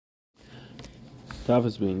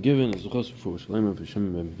Tafas being given is Chos for Shalem for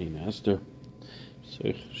Shimon ben Medina Esther.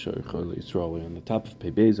 Seich Sharichol Yisrael on the top of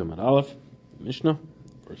Pei Beis Amud Aleph, Mishnah,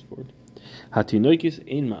 first word. Hatinoikis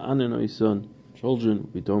ein ma'anen oison. Children,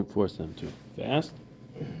 we don't force them to fast.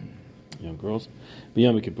 Young girls.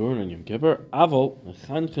 B'Yom Kippur and Yom Kippur. Avol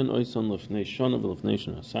mechanchen oison lefnei shana v'lefnei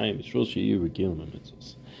shana asayim v'shul sheyu regilim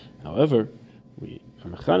mitzvos. However, we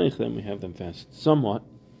are mechanech them. We have them fast somewhat.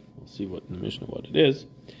 We'll see what in the Mishnah what it is.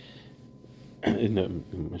 In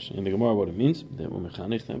the Gemara, what it means that we're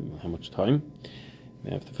mechanech them, how much time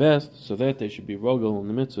they have to fast, so that they should be rogel in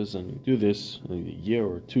the mitzvahs, and we do this a year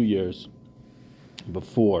or 2 years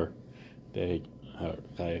before they are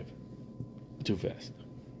chayav to fast.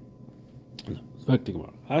 Our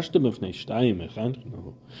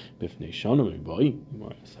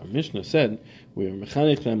Mishnah said we are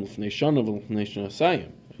mechanech them l'fnei shana v'l'fnei shana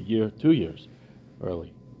asayim, a year, 2 years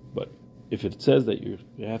early. But if it says that we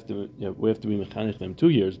have to be mechanech them 2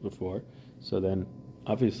 years before, so then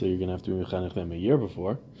obviously you're going to have to be mechanech them a year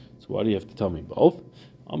before. So why do you have to tell me both?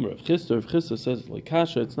 Amar of Chisda. If Chisda says like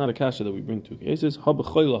kasha, it's not a kasha that we bring two cases.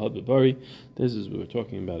 Habachoyla hababari. This is we were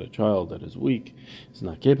talking about a child that is weak, is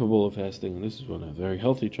not capable of fasting, and this is one a very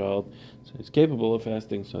healthy child, so he's capable of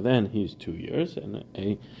fasting. So then he's 2 years, and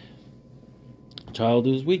a child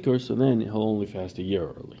is weaker, so then he'll only fast a year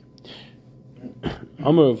early.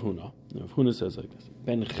 Amar of Huna. Rav Huna says like this: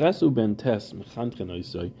 Ben Chesu ben Tes mechanchen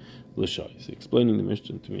oisai l'shay. He's explaining the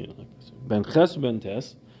Mishnah to me like this: Ben Chesu ben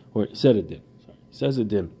Tes, or he said it did. Sorry, he says it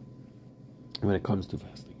did. When it comes to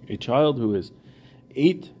fasting, a child who is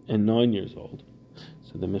 8 and 9 years old,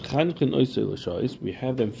 so the mechanchen oisai l'shay, we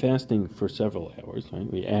have them fasting for several hours.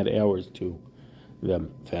 Right? We add hours to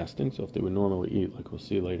them fasting. So if they would normally eat, like we'll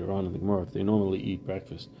see later on in the Gemara, if they normally eat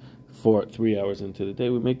breakfast 3 hours into the day,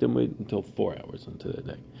 we make them wait until 4 hours into the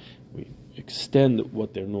day. We extend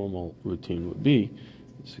what their normal routine would be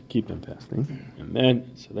to keep them fasting. And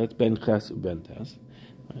then, so that's ben ches ben tes.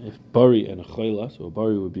 If bari and a choila, so a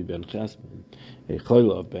bari would be ben ches, a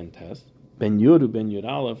choila of ben tes. Ben yud ben yud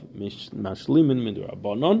aleph mashlimin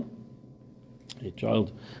midurabanon. A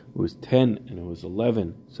child who was 10 and who was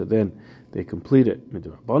 11, so then they complete it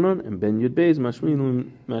midurabanon. And ben yud beis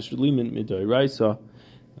mashlimin miduraisa.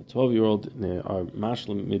 A 12-year-old, they are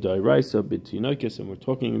mashlim midai raisa bid tinoikis, and we're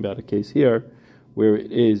talking about a case here where it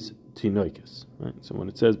is tinoikis. Right? So when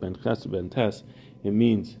it says ben ches ben tes, it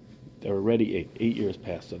means they're already 8 years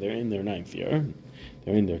past. So they're in their 9th year,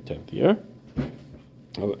 they're in their 10th year,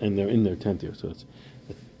 and they're in their 10th year. So it's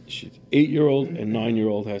 8-year-old and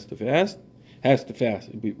 9-year-old has to fast.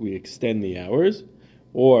 We extend the hours,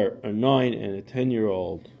 or a 9 and a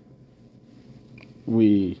 10-year-old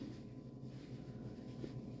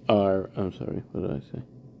what did I say?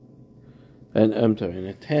 And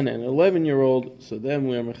a 10 and 11-year-old, so then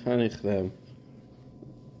we are mechanech them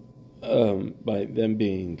by them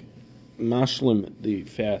being mashlim the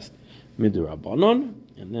fast midurabanon,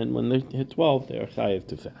 and then when they hit 12, they are chayiv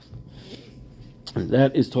to fast. And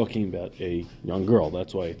that is talking about a young girl.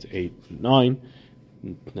 That's why it's 8, 9,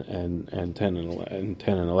 and 10 and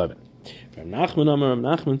 11. Rav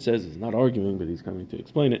Nachman says, he's not arguing, but he's coming to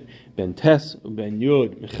explain it. Ben Tes, Ben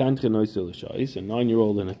Yud, mechanchen oisei l'shayis, a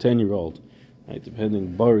 9-year-old and a 10-year-old, right,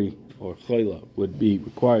 depending bari or chayla, would be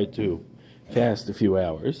required to fast a few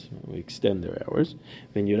hours. We extend their hours.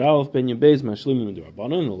 Ben Yud Aleph, Ben Yud Beis, mashlimin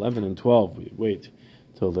midurabanon. 11 and 12, we wait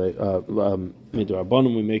till they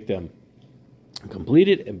midurabanon, we make them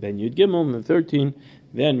completed. And Ben Yud Gimel, and 13,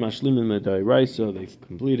 then mashlimin midai raisa, they've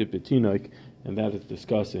completed betinoik. And that is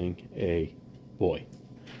discussing a boy.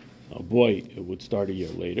 A boy, it would start a year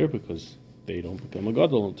later because they don't become a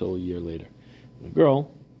gadol until a year later. And a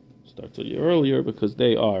girl starts a year earlier because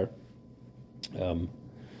they become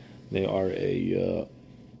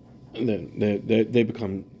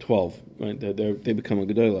 12. Right? They become a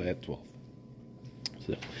gadola at 12.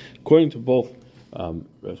 So, according to both Rav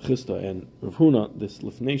Chisda and Rav Huna, this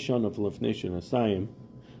lefnei shana of lefnei shana asayim,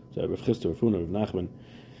 so Rav Chisda, Rav Huna, Rav Nachman.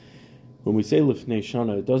 When we say lifnei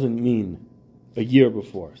shana, it doesn't mean a year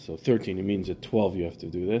before. So 13, it means at 12 you have to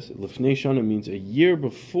do this. Lifnei shana means a year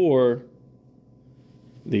before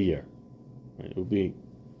the year. Right? It would be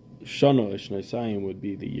shana shnaisayim would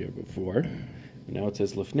be the year before. And now it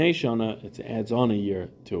says lifnei shana, it adds on a year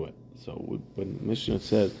to it. So when Mishnah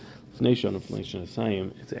says lifnei shana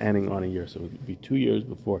shnaisayim, it's adding on a year. So it would be 2 years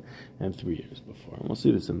before and 3 years before. And we'll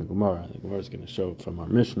see this in the Gemara. The Gemara is going to show it from our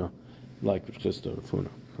Mishnah, like Rav Chisda, Rav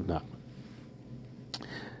Huna, Rav Nachman.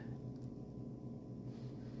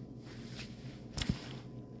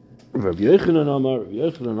 Rabbi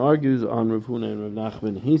Yochanan argues on Rav Huna and Rav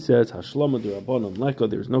Nachman. He says, Hashlama d'Rabbanan leka,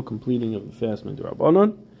 there's no completing of the fast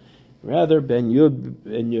d'Rabbanan. Rather, Ben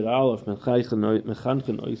Yud Aleph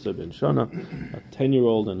Mechanchen Oisa Ben Shana, a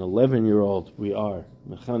 10-year-old and 11-year-old, we are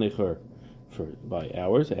Mechanecher by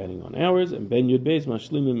hours, adding on hours, and Ben Yud Beis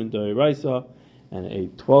Mashlimim in Dairaisa, and a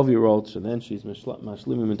 12-year-old, so then she's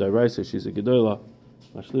Mashlimim in Dairaisa, she's a Gedola,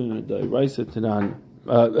 Mashlimim in Dairaisa Tanan,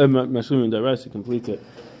 Mashlimim in Dairaisa completes it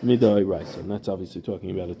Midairaisa, and that's obviously talking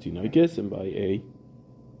about a Tinoikis, and by a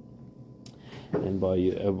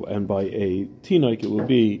Tinoik it would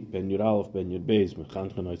be Ben Yud Aleph, Ben Yud Beis,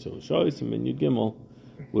 Mechanchen Oisa L'Shois, and Ben Yud Gimel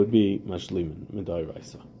would be Mashlimim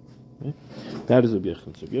Midairaisa. Okay? That is Rabbi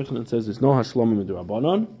Yochanan. So Rabbi Yochanan says there's no Hashlama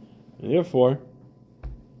Midrabanan, and therefore,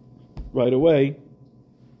 right away,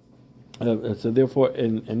 therefore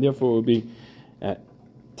it would be at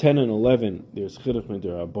 10 and 11. There's Chinuch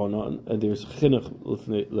Midrabanan, and there's Chinuch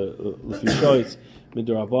L'Fishois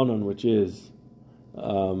Midrabanan, which is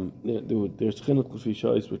there's Chinuch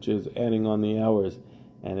L'Fishois, which is adding on the hours,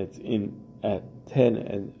 and it's in at 10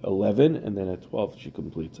 and 11, and then at 12 she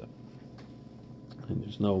completes it. And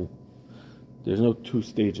there's no two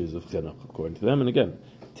stages of chinuch according to them. And again,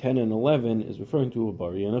 10 and 11 is referring to a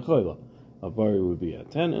bari and a chayla. A bari would be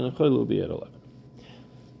at 10 and a chayla would be at 11.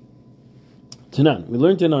 Tanan, we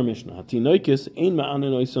learned in our Mishnah, Hatinoikis ein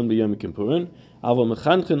ma'anen oisan b'yom kippurin, aval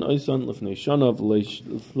mechanchen oisan l'fnei shana v'lei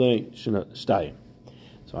shtayim.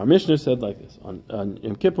 So our Mishnah said like this: on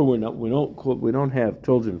Yom Kippur we don't have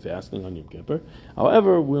children fasting on Yom Kippur.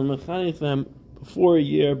 However, we'll mechanech them before a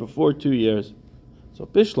year, before 2 years. So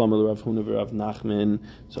Bishlam Rav Huna Rav Nachman.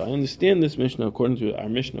 So I understand this Mishnah according to our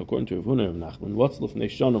Mishnah according to Rav Huna Rav Nachman. What's l'fnei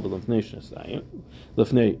shana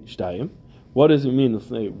v'lefnei shtayim? What does it mean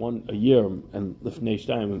l'fnei a year and l'fnei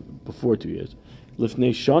shtayim before 2 years?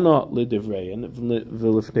 L'fnei shana l'divrei and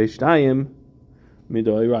v'lefnei shtayim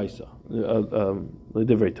midoiraisa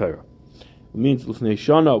l'divrei Torah. It means l'fnei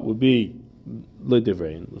shana would be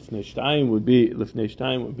l'divrei and l'fnei shtayim would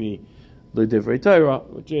be L'divrei Torah,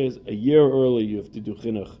 which is a year early you have to do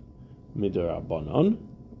chinuch midarabanan,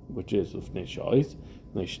 which is l'fnei shais.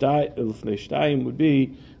 L'fnei shtayim would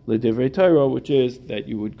be l'divrei Torah, which is that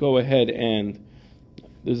you would go ahead and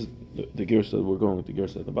this is the girsa we're going with the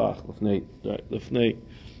girsa at the Bach. L'fnei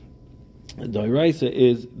Dairaisa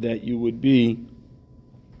is that you would be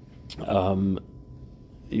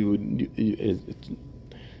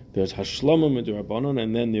there's hashlama midarabanan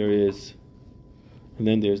and then there's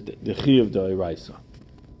the chi of Dairaisa.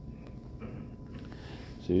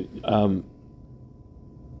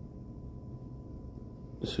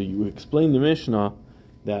 So you explain the Mishnah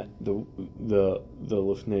that the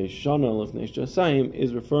Lifnei Shana, Lifnei Shasayim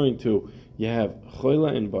is referring to you have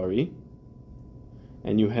Choila and Bari,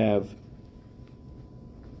 and you have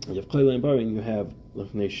Choila and Bari, and you have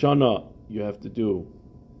Lifnei Shana. You have to do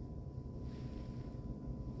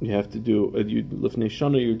Lifnei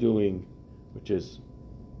Shana. You're doing, which is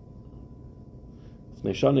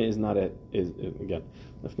Lifnei Shana is not Lifnei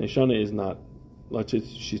Shana is not. Let's say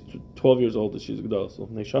she's 12 years old, she's a Gedolah. So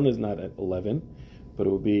Lifnei Shana is not at 11, but it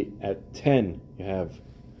would be at 10. You have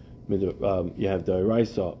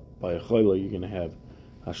Dairaisa by a Choila. You're going to have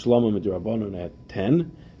Hashlama Midrabanan at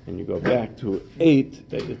 10, and you go back to 8.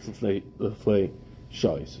 That it's Lifnei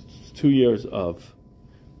Shais. It's 2 years of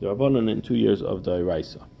Darabanan and 2 years of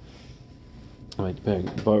Dairaisa. Right,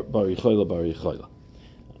 Bari Choila.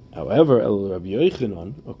 However, Rabbi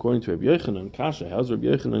Yochanan, according to Rabbi Yochanan, Kasha, how's Rabbi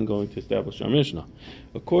Yochanan going to establish our Mishnah?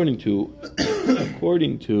 According to Rav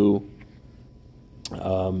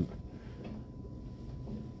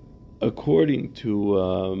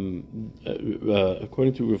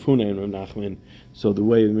Huna and Rav Nachman, so the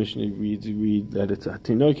way the Mishnah read that it's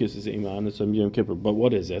Hatinokis is Iman, it's Yom Kippur. But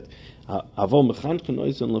what is it? Avol mechanchen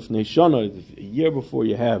oisan lefnei shana. A year before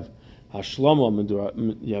you have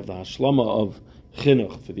Hashlama, you have the Hashlama of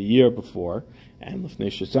Chinuch for the year before, and Lefnei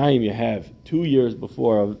Shasayim you have 2 years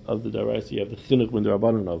before of the Daraisa, you have the Chinuch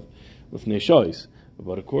Midrabanan of Lefnei Shois.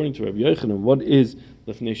 But according to Rabbi Yochanan, what is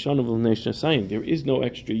Lefnei Shana of Lefnei Shasayim? There is no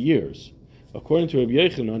extra years. According to Rabbi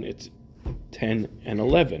Yochanan, it's 10 and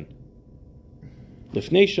 11.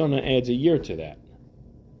 Lefnei Shana adds a year to that.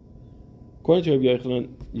 According to Rabbi Yochanan,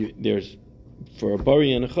 there's for a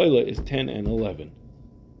Bari and a Chayla is 10 and 11.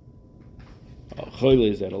 A Choila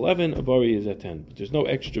is at 11, a Bari is at 10. But there's no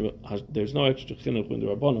extra chinuch in the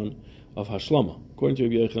Rabbanon of Hashlama. According to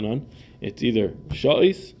Rabbi Yochanan, it's either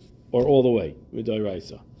Sha'is or all the way,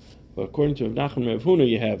 Midairaisa. But according to Rav Nachman Rav Huna,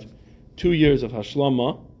 you have 2 years of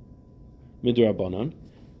Hashlama, Midrabanan,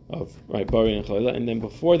 of Bari and Choila, and then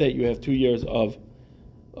before that you have 2 years of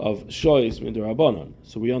Sha'is, Midrabanan.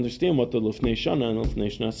 So we understand what the Lefnei Shana and Lefnei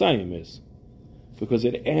Shnasayim is, because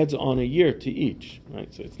it adds on a year to each.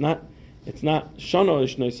 Right? So it's not It's not Shana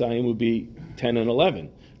Ishnaisayim would be 10 and 11.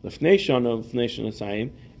 Lefnei Shana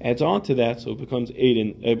Ishnaisayim adds on to that, so it becomes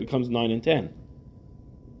 9 and 10.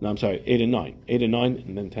 No, I'm sorry, 8 and 9. 8 and 9,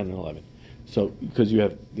 and then 10 and 11. So, because you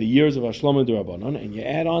have the years of Hashlama D'Rabbanan, and you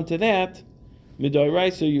add on to that,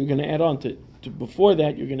 Midoraisa, you're going to add on to before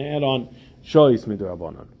that, you're going to add on Shois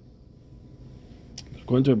Midorabanan.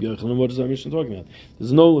 According to Rabbi Yochanan, what is our mission talking about?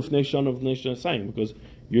 There's no Lefnei Shana Ishnaisayim, because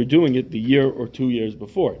you're doing it the year or 2 years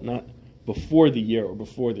before, not before the year or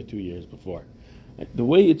before the 2 years before. The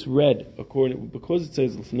way it's read, because it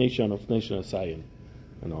says Lefnei Shana Ishnaisayim,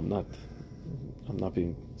 and I'm not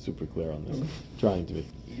being super clear on this. I'm trying to be.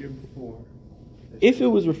 The year before. If it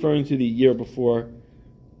was referring to the year before,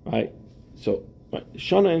 right? So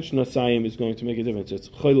Shana and Shnasayim is going to make a difference. It's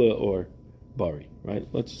Chayla or Bari, right?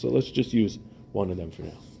 Let's just use one of them for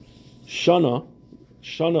now. Shana,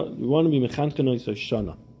 we want to be Mechanchanoy, so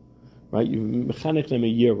Shana, right? You mechanech them a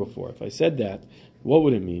year before. If I said that, what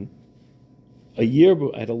would it mean? A year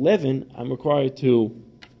at 11, I'm required to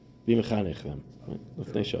be mechanech them. Right?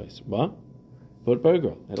 What? But by a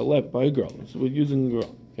girl, at 11, by a girl. So we're using a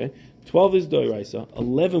girl. Okay, 12 is Doiraisa.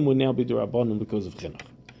 11 would now be D'Rabbanan because of Chinuch.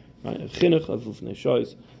 Right, Chinuch of Lifnei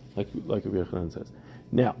Shois, like Rabbi Yochanan says.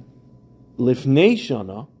 Now, Lifnei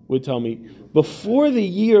Shana would tell me before the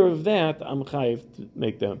year of that, I'm chayiv to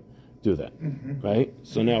make them do that. Mm-hmm. Right.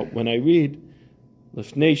 So now, when I read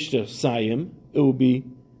Lifnei Shnasayim, it will be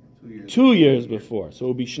 2 years before. So it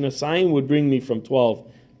would be Shnasayim would bring me from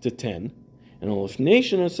 12 to 10. And all of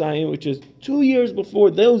Nation Asayim, which is 2 years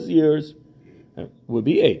before those years, would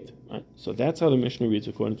be 8. Right? So that's how the Mishnah reads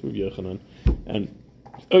according to Rabbi Yochanan, and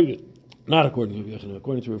not according to Rabbi Yochanan,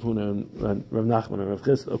 according to Rav Huna and Rav Nachman and Rav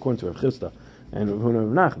Chisda, according to Rav Chisda and Rav Huna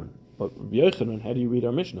and Rav Nachman. But Rabbi Yochanan, how do you read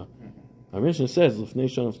our Mishnah? Our Mishnah says L'fnei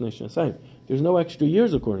Shana Asayim. There's no extra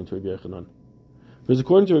years according to Rabbi Yochanan, because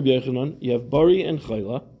according to Rabbi Yochanan, you have Bari and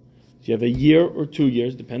Chayla. So you have a year or 2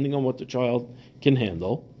 years, depending on what the child can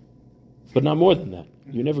handle. But not more than that.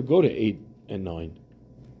 You never go to 8 and 9.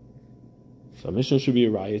 So Mishnah should be a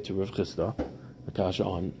raya to Rav Chisda, Akasha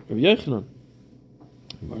on Rav Yochanan.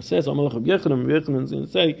 It says, Amalach Rav Yochanan is going to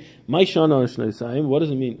say, My Shana or Shneisayim, what does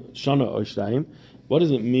it mean? Shana or Shtayim? What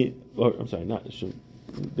does it mean? Or, I'm sorry, not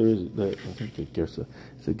there is I think the Gersa,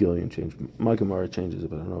 it's a Gillian change. My Gemara changes it,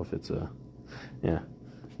 but I don't know if it's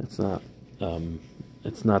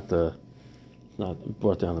it's not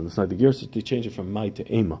brought down on the side. The Gersa, they change it from Mai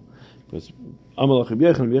to Ema. Because Amalach Rabbi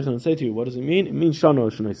Yochanan say to you, what does it mean? It means Shana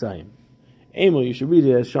or Shneisayim. Ema, you should read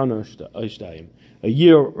it as Shana or Shtayim, a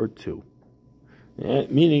year or 2.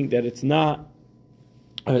 Meaning that it's not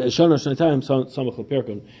Shana or Shnasayim Samach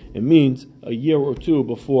Perkon. It means a year or 2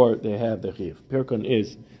 before they have the Chiv. Perkon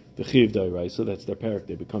is the Chiv Dairai, so that's their parak.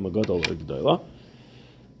 They become a Gadol or Gedolah.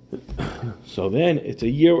 So then it's a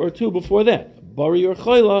year or 2 before that. Bari or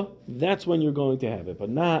Chayla, that's when you're going to have it, but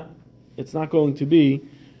it's not going to be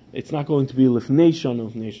Lifnei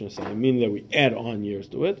Shana Asayim, meaning that we add on years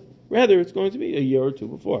to it. Rather, it's going to be a year or 2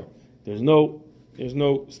 before. There's no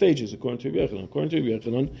stages according to Rabbi Yochanan. According to Rabbi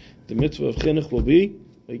Yochanan, the mitzvah of chinuch will be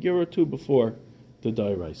a year or 2 before the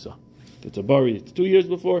Dairaisa. If it's a Bari, it's 2 years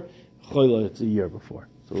before. Chayla, it's a year before.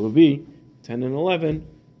 So it will be 10 and 11,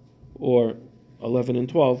 or 11 and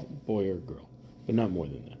 12, boy or girl, but not more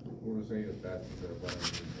than that. We're saying if that's only a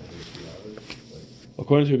few hours.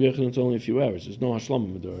 According to Rabbi Yochanan, it's only a few hours. There's no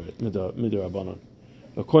Hashlama Midarabanan.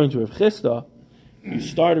 According to Rav Chisda, you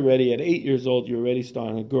start already at 8 years old, you're already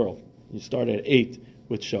starting a girl. You start at 8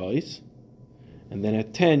 with Shais, and then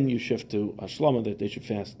at 10 you shift to Hashlama, that they should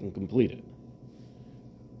fast and complete it.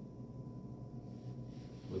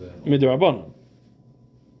 Midarabanan.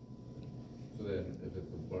 So then if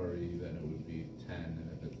it's a Bari, then it would be 10, and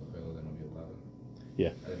if it's a Chayla, then it would be 11. Yeah.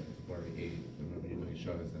 And if it's a Bari 8, then when you're doing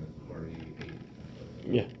Shais, then it's a Bari 8.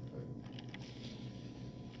 Yeah.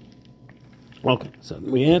 Okay, so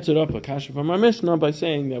we answered up a kasha from our Mishnah by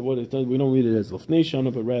saying that what it does, we don't read it as Lefnei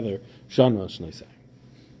Shana, but rather Shana Shneisayim.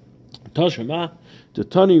 Tashema, the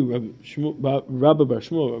Tani Rabbi Bar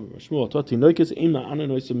Shmuel, Tati Noikis Ima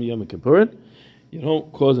Ananoisa Miyam Kippurin. You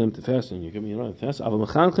don't cause them to fast, and you don't have to fast. Aval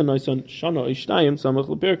Mechanchen Noisan Shana Ishtayim Samach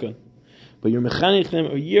Leperkan. But you're mechanech them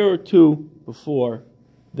a year or 2 before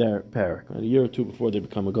their parak, a year or 2 before they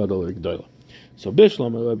become a gadol or gedolah. So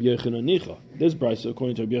Bishlam Rabbi Yochanan Nicha. This brisa,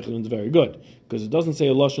 according to Rabbi Yochanan, is very good because it doesn't say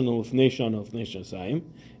a lashon of Lefnei Shana Asayim.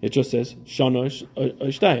 It just says Shana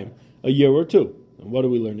Ishtayim, a year or 2. And what do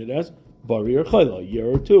we learn it as? Bari or Chayla, a year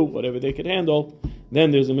or 2, whatever they could handle.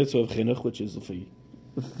 Then there's a mitzvah of chinuch, which is the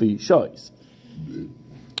shais.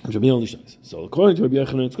 Which will be only shais. So according to Rabbi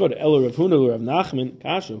Yochanan, it's good. Ela Rav Huna Rav Nachman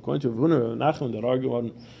Kasha. According to Rav Huna Rav Nachman, that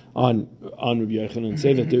argue on Rabbi Yochanan and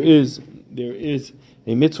say that there is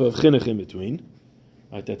a mitzvah of chinuch in between,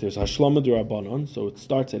 right? That there's hashlama d'Rabbanan, so it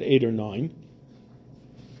starts at 8 or 9.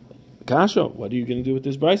 Kasha, what are you going to do with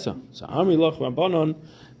this brisa? So Amri Lach Rabbanan,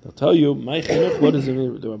 they'll tell you my chinuch. What does it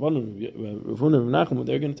mean? The Rabbanan, Rav Huna, Rav Nachum,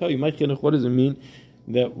 they're going to tell you my chinuch. What does it mean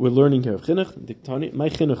that we're learning here of chinuch? Diktani, my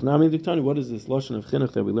chinuch nami diktani. What is this lashon of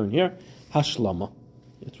chinuch that we learn here? Hashlama.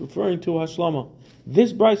 It's referring to hashlama.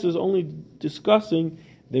 This brisa is only discussing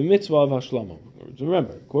the mitzvah of hashlama.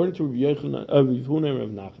 Remember, according to Rav Huna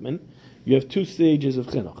and Rav Nachman, you have two stages of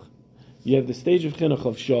chinuch. You have the stage of chinuch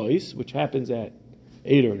of shois, which happens at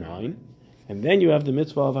 8 or 9, and then you have the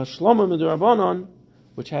mitzvah of hashlama midrabanan,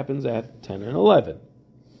 which happens at 10 and 11.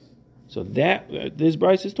 So that this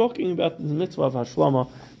brayso is talking about the mitzvah of hashlama,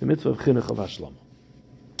 the mitzvah of chinuch of hashlama.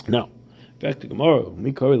 Now, back to Gemara.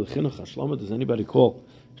 Mikari lechinuch hashlama. Does anybody call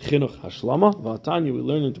chinuch hashlama? V'atanya, we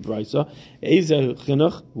learn into brayso. Eize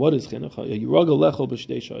chinuch. What is chinuch? Yiragel lechol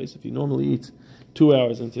b'shtei shais. If he normally eats 2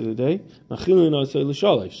 hours into the day, machilin asay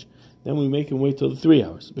l'shalish. Then we make him wait till the 3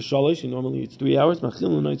 hours. B'shalish, he normally eats 3 hours.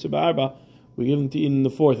 Machilin asay b'arba. We give him to eat in the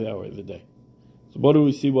 4th hour of the day. So what do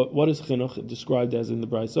we see? What is chinuch described as in the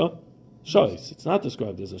brayso? Shais. It's not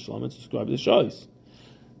described as a shlama, it's described as shais.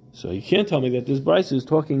 So you can't tell me that this brayso is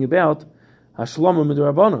talking about hashlama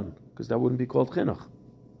midrabanan, because that wouldn't be called chinuch.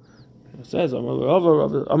 It says, Amar Rav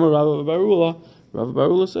Barula. Rav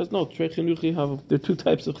Barula says, no, there are two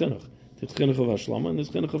types of chinuch. There's chinuch of hashlama and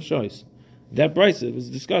there's chinuch of shais. That brayso was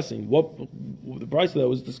discussing, the brayso that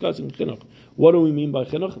was discussing chinuch. What do we mean by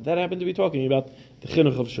chinuch? That happened to be talking about the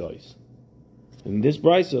chinuch of shais. And this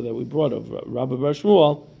brayso that we brought of Rabbi Bar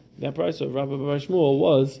Shmuel, that brayso of Rabbi Bar Shmuel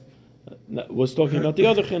was talking about the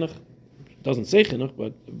other chinuch. It doesn't say chinuch,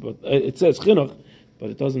 but it says chinuch, but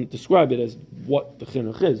it doesn't describe it as what the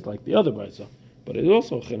chinuch is, like the other brayso. But it is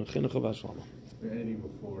also chinuch of hashlama. Anything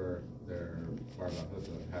before their Barba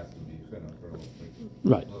Husa has to be chinuch, or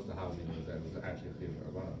right. Most of the housing was that it was actually a chinuch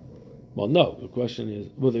Rabbanan. Well, no. The question is,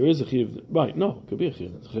 well, there is a chinuch. Right? No, it could be a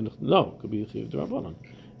chinuch. No, it could be a chinuch Rabbanan.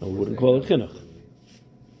 No, we wouldn't call it chinuch.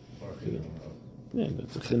 Yeah,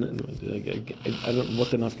 that's a chinuch. I don't know what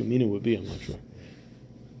the nafkamina would be. I'm not sure.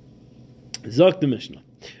 Zok the Mishnah.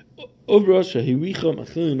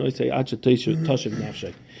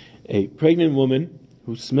 A pregnant woman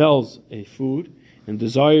who smells a food and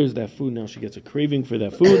desires that food. Now she gets a craving for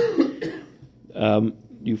that food.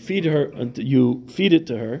 You feed it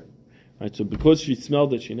to her, right? So because she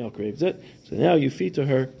smelled it, she now craves it. So now you feed to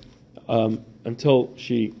her until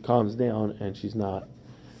she calms down and she's no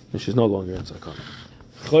longer in sakana.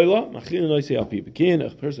 A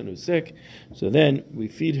person who's sick, so then we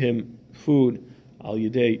feed him food al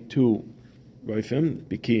yedei to roifim,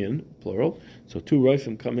 bikiyin, plural. So 2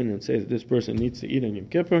 roifim come in and say that this person needs to eat on Yom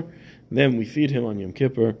Kippur. Then we feed him on Yom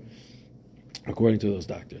Kippur according to those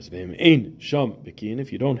doctors.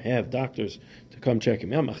 If you don't have doctors to come check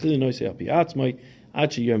him out, you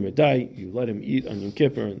let him eat on Yom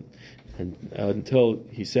Kippur and until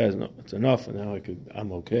he says, no, it's enough, and now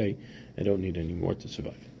I'm okay, I don't need any more to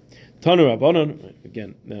survive. Tanu Rabbanan,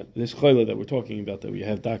 again, this chayla that we're talking about, that we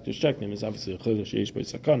have doctors check them, is obviously a chayla sheish by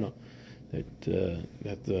sakana,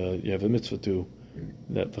 that you have a mitzvah to,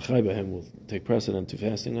 that the chay b'hem will take precedent to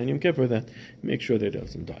fasting on Yom Kippur, that make sure that it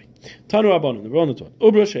doesn't die. Tanu Rabbanan, the Rabbanan taught,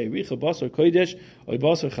 Ubra she'ericha basar kodesh, oy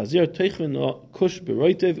basar chazir, teichin la kush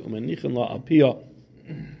beroitev, umenichin la alpia.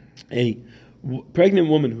 A pregnant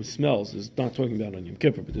woman who smells, is not talking about on Yom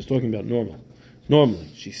Kippur, but it's talking about normally.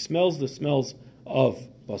 She smells the smells of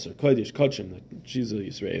basar kodesh, kachim, that she's a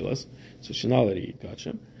Yisraelis, so she's not allowed to eat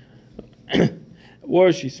kachim.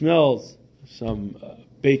 Or she smells some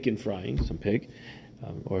bacon frying, some pig,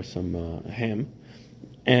 or some ham,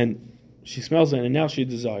 and she smells it, and now she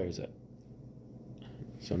desires it.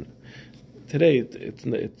 So today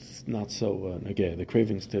it's not so again. The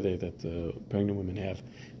cravings today that pregnant women have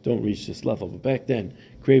don't reach this level. But back then,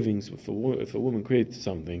 cravings, if a woman craved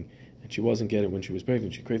something and she wasn't getting it when she was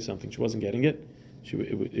pregnant, she craved something, she wasn't getting it,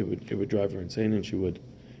 it would drive her insane, and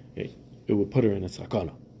it would put her in a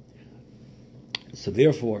sakana. So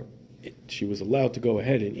therefore, she was allowed to go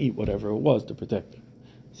ahead and eat whatever it was to protect her.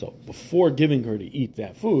 So before giving her to eat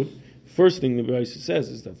that food, first thing the Brisa says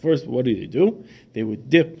is that first, what do? They would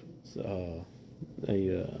dip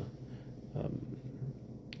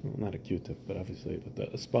not a Q-tip, but obviously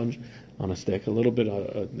a sponge on a stick, a little bit.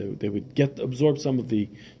 They would absorb some of the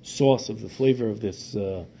sauce of the flavor of this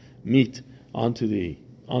meat onto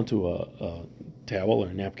a towel or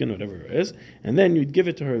a napkin, whatever it is, and then you'd give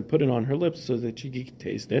it to her, put it on her lips so that she could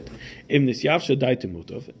taste it. If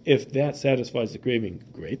that satisfies the craving,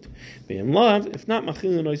 great. If not,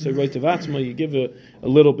 you give a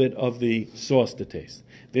little bit of the sauce to taste.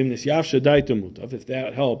 If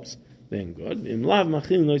that helps, then good. And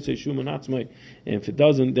if it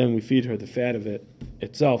doesn't, then we feed her the fat of it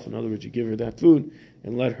itself. In other words, you give her that food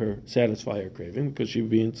and let her satisfy her craving because she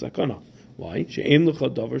would be in sakana. Why? It's the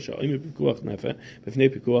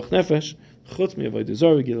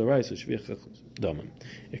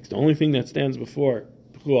only thing that stands before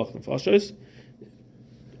pikuach nefashos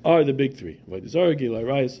are the big three: avodah zarah, gilui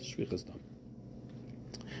arayos, shvichas dam.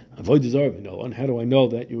 Avodah zarah, and how do I know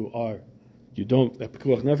that that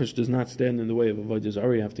pikuach nefesh does not stand in the way of avodah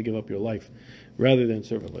zarah? You have to give up your life rather than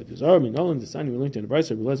serve avodah zarah. Minolan desani we learned in the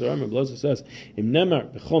Brisa. Blazer says, "Im nemar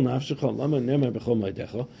b'chol nafshecha, lama nemar b'chol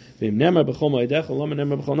ma'adecha, v'im nemar b'chol ma'adecha, lama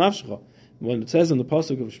nemar b'chol nafshecha." When it says in the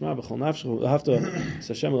pasuk of Shema b'chol nafshecha, we have to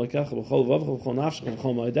Hashem Elokecha b'chol vavcha b'chol nafshecha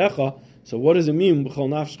b'chol ma'adecha. So what does it mean b'chol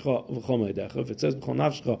nafshecha b'chol ma'adecha? If it says b'chol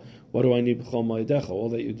nafshecha, what do I need b'chol ma'adecha? All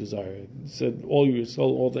that you desire. It said all your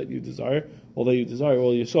soul, all that you desire, all that you desire,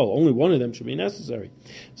 all your soul. Only one of them should be necessary.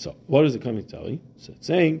 So what is it coming to tell you? So it's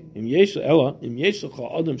saying im yesh ela im yesh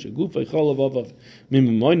lecha adam shegufay cholav avav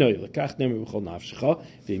mimoyno lekach nemer b'chol nafshecha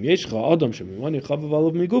v'im yesh lecha adam shemimoyno cholav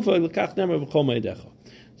avav migufay lekach nemer b'chol ma'adecha.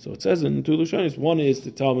 So it says in two Lushanis, one is to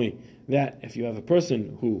tell me that if you have a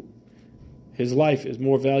person who his life is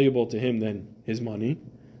more valuable to him than his money,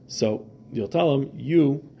 so you'll tell him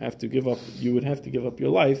you would have to give up your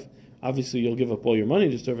life. Obviously you'll give up all your money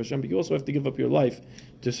to serve Hashem, but you also have to give up your life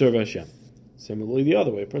to serve Hashem. Similarly the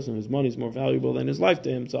other way, a person whose money is more valuable than his life to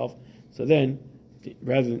himself, so then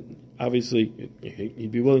rather than, obviously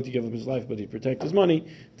he'd be willing to give up his life, but he'd protect his money.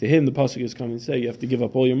 To him the pasuk is coming to say you have to give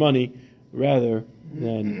up all your money rather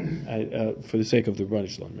than for the sake of the Rebbeinu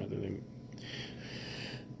Shalom, rather than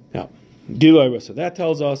now gilui arayos. So that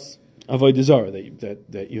tells us avodah zarah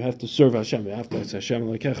that you have to serve Hashem. You have to ask Hashem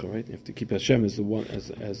Elokecha, right? You have to keep Hashem as the one as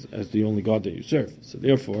the only God that you serve. So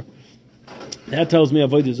therefore, that tells me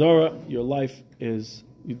avodah zarah. Your life is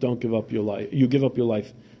you don't give up your life. You give up your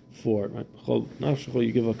life for right.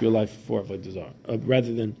 You give up your life for avodah zarah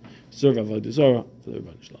rather than serve avodah zarah for the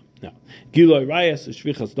Rebbeinu Shalom. Now, gilui arayos is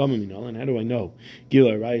shvichas damim minol, and how do I know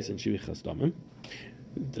gilui arayos and shvichas damim?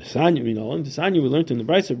 The Sanya minol, the Sanya we learned in the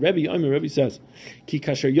Brisa. Rebbe says, "Ki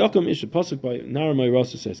kasher yakom ish." A pasuk by Naramai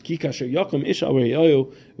Rasa says, "Ki kasher yakom ish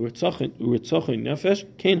areyayu u'ritzachin nefesh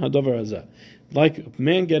kein hadavar hazeh." Like a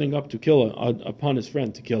man getting up to kill upon his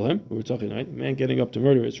friend to kill him. We're talking right. A man getting up to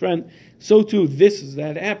murder his friend. So too, this is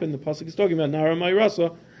that happened. The pasuk is talking about Naramai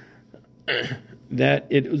Rasa. That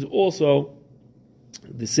it is also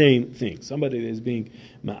the same thing. Somebody that is being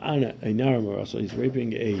ma'ana a Naramai Rasa, he's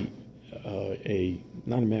raping a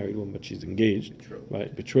not a married woman, but she's engaged,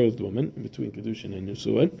 right? Betrothed woman in between kedushin and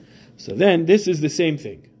nusuin. So then this is the same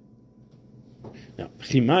thing. Now,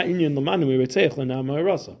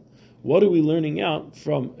 what are we learning out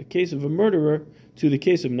from a case of a murderer to the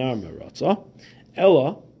case of Naramai Rasa?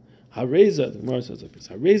 Ella hareza, the Gemara says like this: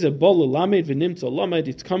 hareza bol lamed v'nimtza lamed.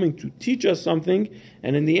 It's coming to teach us something,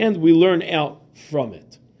 and in the end we learn out from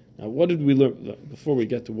it. Now, what did we learn before we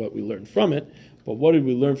get to what we learned from it? But what did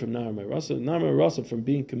we learn from Naramai Rasa? Naramai Rasa, from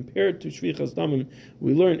being compared to Shvichas Damim,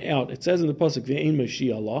 we learn out. It says in the pasuk, "Ve'ein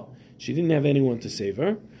Mashiach." She didn't have anyone to save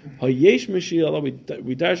her. Hayesh Mashiach.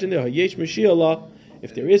 We dash in there. Hayesh Mashiach.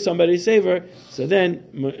 If there is somebody to save her, so then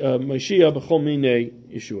Mashiach b'chol minei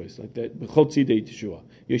Yeshua, like that. B'chol tzidei Yeshua.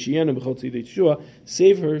 Yoshianu b'chol tzidei Yeshua.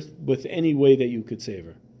 Save her with any way that you could save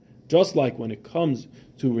her. Just like when it comes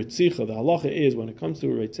to Ritzicha, the halacha is when it comes to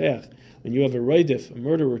a Ritzach, when you have a raidif, a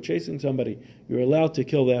murderer chasing somebody, you're allowed to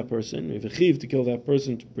kill that person. You have a chiv to kill that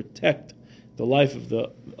person to protect the life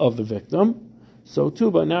of the victim. So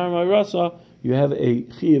too, by Naramai Rasa, you have a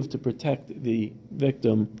chiv to protect the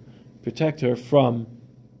victim, protect her from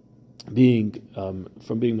being from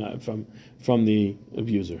the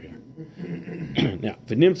abuser here. Now,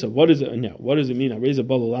 v'nimtza, what does it mean? What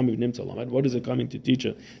is it coming to teach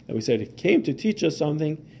us? That we said it came to teach us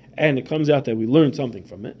something, and it comes out that we learned something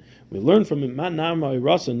from it. We learn from it, just like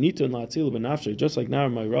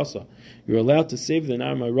Naramai Rasa, you're allowed to save the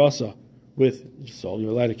Naramai Rasa with soul, you're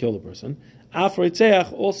allowed to kill the person. Af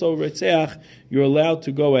Reitzeach, also Reitzeach, you're allowed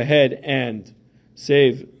to go ahead and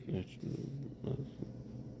save.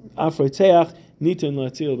 Af Reitzeach, Nitan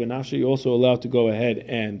Latzil Benafshe, you're also allowed to go ahead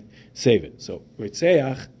and save it. So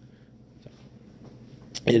Reitzeach,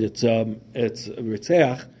 it's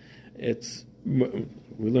Reitzeach,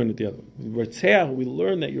 we learned it the other way. Reitzeach, we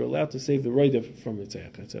learn that you're allowed to save the Reidev from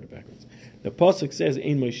Reitzeach. I said it backwards. The pasuk says,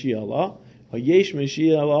 "Ein Moshiach Allah." Hayesh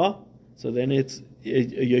Mashiach, so then it's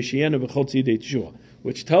Yeshiana B'chol Tzidei Teshua,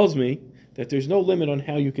 which tells me that there's no limit on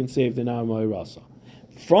how you can save the Nar Ma'irasa.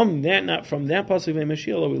 From that pasuk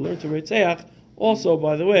Mashiach, we learn to Reitzeach. Also,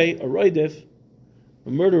 by the way, a roidif, a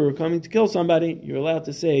murderer coming to kill somebody, you're allowed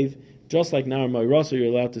to save, just like Nar Ma'irasa,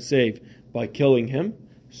 you're allowed to save by killing him.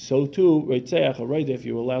 So too, Reitzeach, a roidif,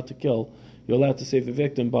 you're allowed to save the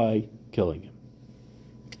victim by killing him.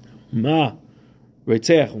 Ma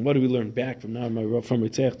Reitzeach, and what do we learn back from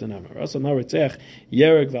Reitzeach to Nar Ma'irasa? Now Reitzeach,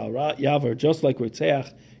 Yereg Val Yavar, just like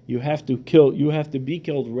Reitzeach, you have to be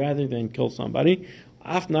killed rather than kill somebody.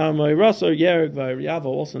 Af Nar Ma'irasa, Yereg Val Yavar,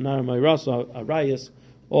 also Nar Ma'irasa, Arayas,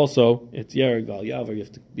 also it's Yereg Val Yavar, you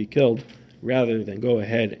have to be killed rather than go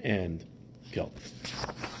ahead and kill.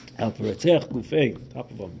 Al Reitzeach Gufei,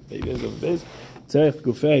 top of them, Reitzeach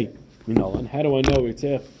Gufei, and how do I know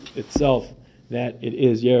Reitzeach itself that it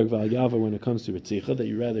is Yereg Val Yavar when it comes to Ritzicha, that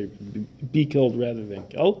you rather be killed rather than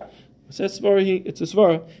kill? It's a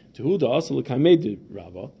svara. Tehuda also l'kamed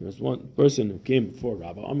Rabba. There's one person who came before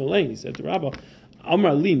Rabba. Amalein, he said to Rabba,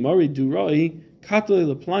 Amar li mari durai katle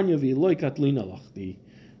leplanya v'iloi katlina lach.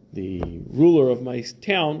 The ruler of my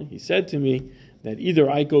town, he said to me that either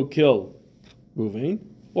I go kill Ruvain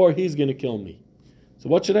or he's going to kill me. So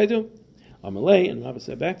what should I do? Amalei, and Rabbi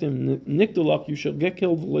said back to him, Nikdolak, you shall get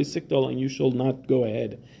killed, and you shall not go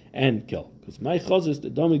ahead and kill. Because my chazis, the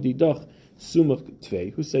dami didach sumak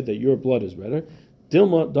tvei, who said that your blood is redder,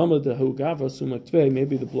 Dilma dama dehu gava sumak tvei,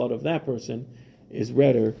 maybe the blood of that person is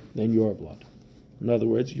redder than your blood. In other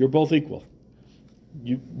words, you're both equal.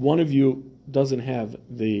 One of you doesn't have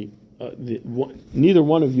neither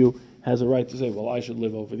one of you has a right to say, well, I should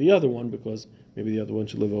live over the other one because maybe the other one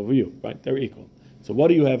should live over you. Right? They're equal. So what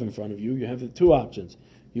do you have in front of you? You have the two options.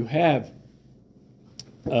 You have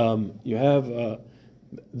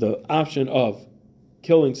the option of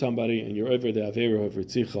killing somebody and you're over the Aveira of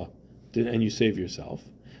Ritzicha and you save yourself.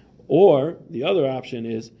 Or the other option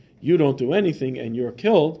is you don't do anything and you're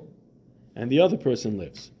killed and the other person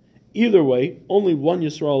lives. Either way, only one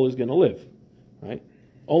Yisrael is going to live. Right?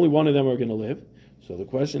 Only one of them are going to live. So the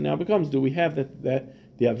question now becomes, do we have that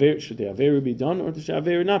the Aveira, should the Aveira be done or should the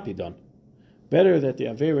Aveira not be done? Better that the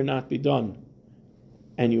Aveira not be done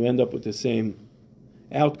and you end up with the same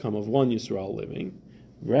outcome of one Yisrael living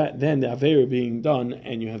than the Aveira being done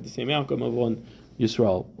and you have the same outcome of one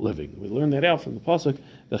Yisrael living. We learn that out from the pasuk,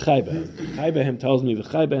 the Chaybehem. Chaybehem tells me,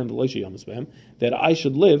 that I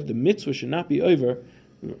should live, the mitzvah should not be over.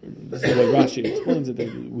 This is the way Rashi explains it,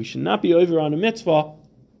 that we should not be over on a mitzvah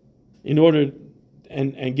in order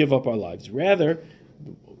and give up our lives. Rather,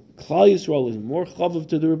 Klal Yisrael is more chavav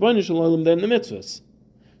to the Rebbeinu Shalom than the mitzvahs.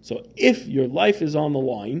 So if your life is on the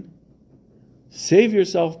line, save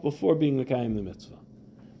yourself before being Mekayim the mitzvah.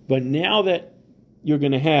 But now that you're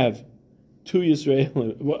going to have two Yisrael,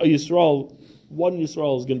 one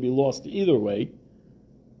Yisrael is going to be lost either way,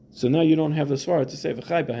 so now you don't have the svara to say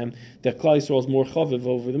v'chai b'hem that Klal Yisrael is more chavav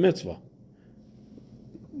over the mitzvah.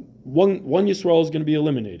 One Yisrael is going to be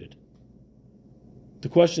eliminated. The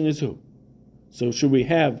question is who? So should we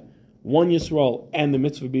have one Yisrael and the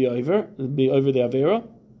mitzvah be over the Aveira?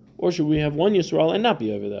 Or should we have one Yisrael and not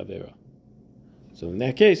be over the Aveira? So in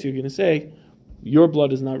that case, you're going to say, your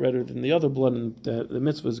blood is not redder than the other blood, and the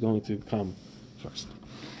mitzvah is going to come first.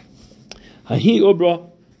 Hahi Ubra,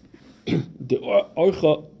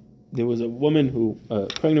 there was a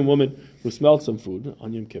pregnant woman who smelled some food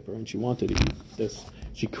on Yom Kippur, and she wanted to eat this.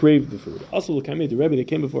 She craved the food. Also, the Rebbe, they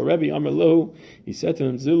came before Rebbe, Amar Lohu, he said to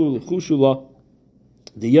them, Zilu l'chushula,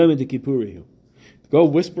 the Yom Kippurihu. Go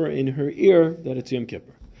whisper in her ear that it's Yom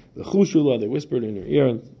Kippur. The chushula, they whispered in her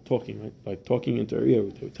ear, by talking into her ear,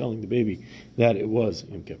 they were telling the baby that it was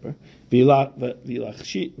Yom Kippur. V'ilachisha,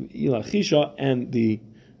 and the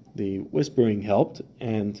whispering helped,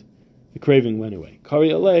 and the craving went away. Kari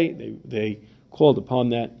alei, they called upon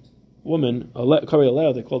that woman. Kari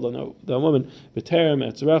alei, they called on that woman. B'terem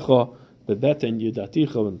etzrecha, bebeten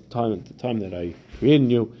yudaticha, at the time that I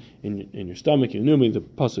created you in your stomach, you knew me. The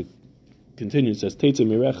pasuk continues, says Teitze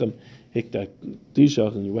mirechem hikdak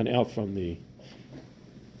dishach, and you went out from the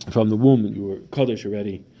womb, and you were kaddish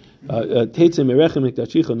already. Teitze mirechem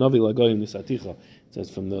hikdachicha navi lagoyim nisaticha. It says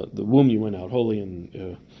from the womb you went out holy, and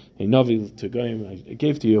a navi to goyim I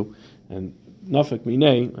gave to you, and nafek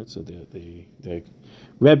minei. Right, so the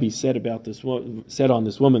Rebbe said on this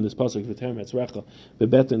woman, this pasuk v'terem etzrecha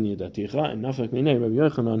bebeten yudaticha, and nafek minei Rabbi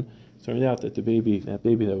Yochanan. Turned out that that baby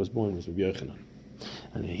that was born was Rabbi Yochanan.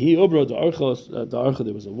 And he obra the archa,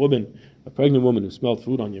 there was a pregnant woman who smelled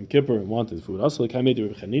food on Yom Kippur and wanted food. Also, like I made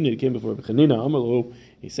Rabbi Chanina, he came before Rabbi Chanina, Amalu,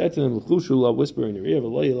 he said to them, whisper in your ear,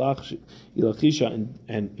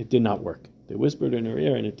 and it did not work. They whispered in her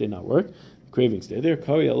ear, and it did not work. The craving stayed there.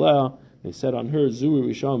 Kari Allah, they said on her, Zuru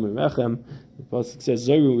Risham Mirechem. The pasuk says,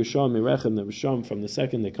 Zuru Risham Mirechem. The Risham, from the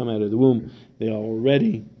second they come out of the womb, they're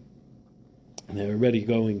already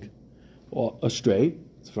going astray.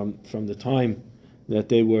 It's from the time that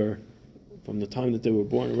they were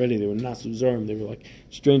born already. They were nasu zarim. They were like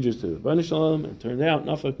strangers to the Bnei Shalom. And it turned out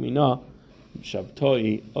nafak mina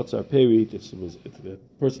Shabtai Atzar Peri. This was the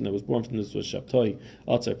person that was born from this was Shabtai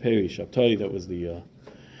Atzar Peri. Shabtai, that was the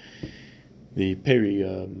Peri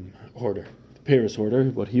hoarder, the Paris hoarder.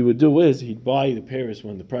 What he would do is he'd buy the Paris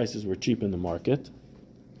when the prices were cheap in the market,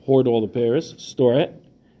 hoard all the Paris, store it,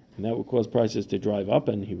 and that would cause prices to drive up.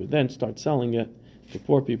 And he would then start selling it to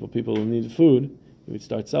poor people who needed food. He would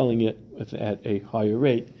start selling it at a higher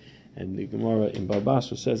rate. And the Gemara in Baba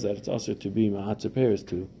Basra says that it's also to be ma'atzah Paris,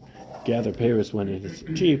 to gather Paris when it is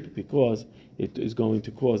cheap, because it is going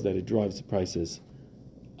to cause that it drives the prices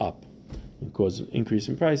up and cause an increase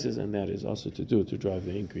in prices, and that is also to drive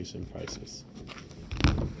the increase in prices.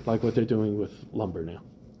 Like what they're doing with lumber now.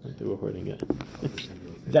 They were hoarding it.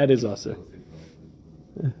 That is also.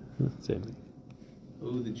 Same.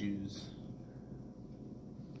 Oh, the Jews.